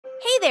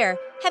Hey there!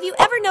 Have you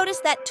ever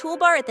noticed that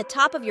toolbar at the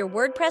top of your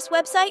WordPress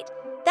website?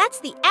 That's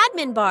the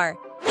admin bar.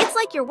 It's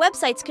like your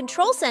website's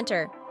control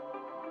center.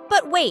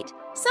 But wait,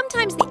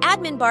 sometimes the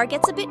admin bar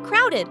gets a bit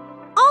crowded.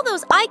 All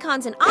those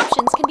icons and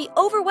options can be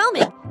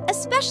overwhelming,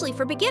 especially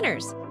for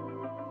beginners.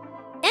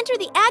 Enter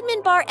the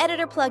Admin Bar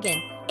Editor plugin.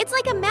 It's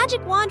like a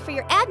magic wand for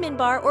your admin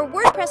bar or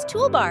WordPress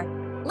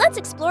toolbar. Let's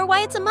explore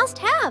why it's a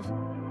must-have.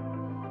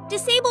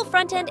 Disable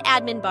Front-End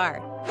Admin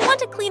Bar.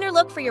 Want a cleaner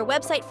look for your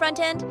website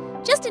front-end?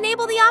 Just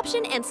enable the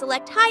option and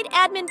select Hide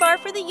Admin Bar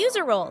for the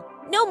user role.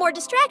 No more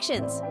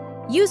distractions.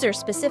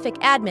 User-specific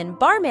admin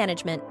bar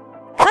management.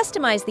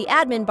 Customize the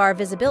admin bar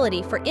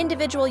visibility for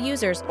individual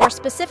users or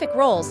specific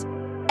roles.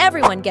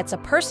 Everyone gets a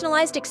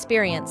personalized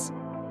experience.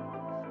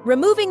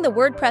 Removing the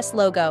WordPress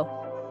logo.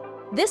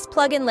 This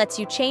plugin lets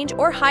you change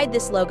or hide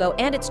this logo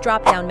and its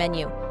drop-down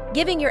menu,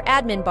 giving your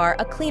admin bar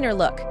a cleaner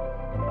look.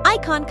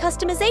 Icon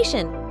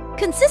customization.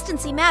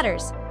 Consistency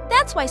matters.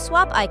 That's why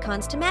swap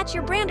icons to match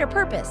your brand or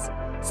purpose.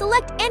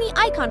 Select any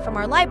icon from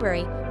our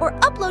library or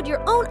upload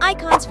your own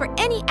icons for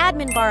any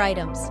admin bar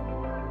items.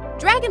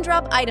 Drag and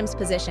drop items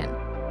position.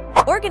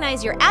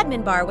 Organize your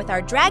admin bar with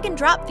our drag and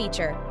drop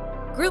feature.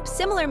 Group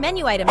similar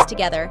menu items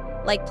together,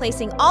 like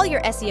placing all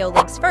your SEO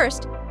links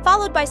first,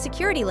 followed by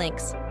security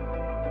links.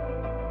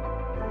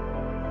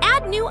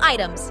 Add new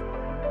items.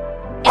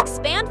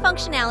 Expand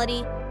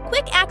functionality,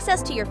 quick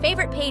access to your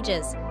favorite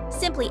pages.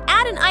 Simply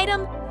add an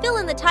item, fill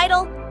in the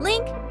title,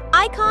 link,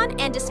 icon,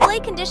 and display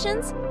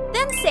conditions,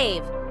 then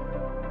save.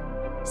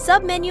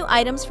 Submenu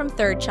items from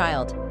third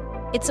child.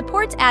 It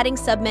supports adding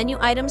submenu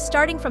items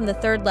starting from the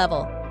third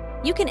level.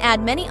 You can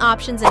add many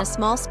options in a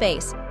small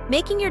space,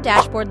 making your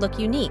dashboard look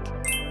unique.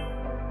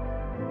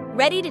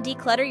 Ready to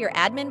declutter your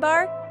admin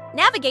bar?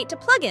 Navigate to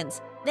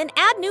Plugins, then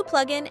add new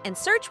plugin and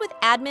search with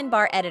Admin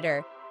Bar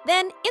Editor.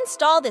 Then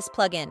install this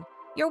plugin.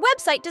 Your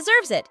website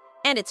deserves it,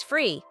 and it's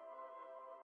free.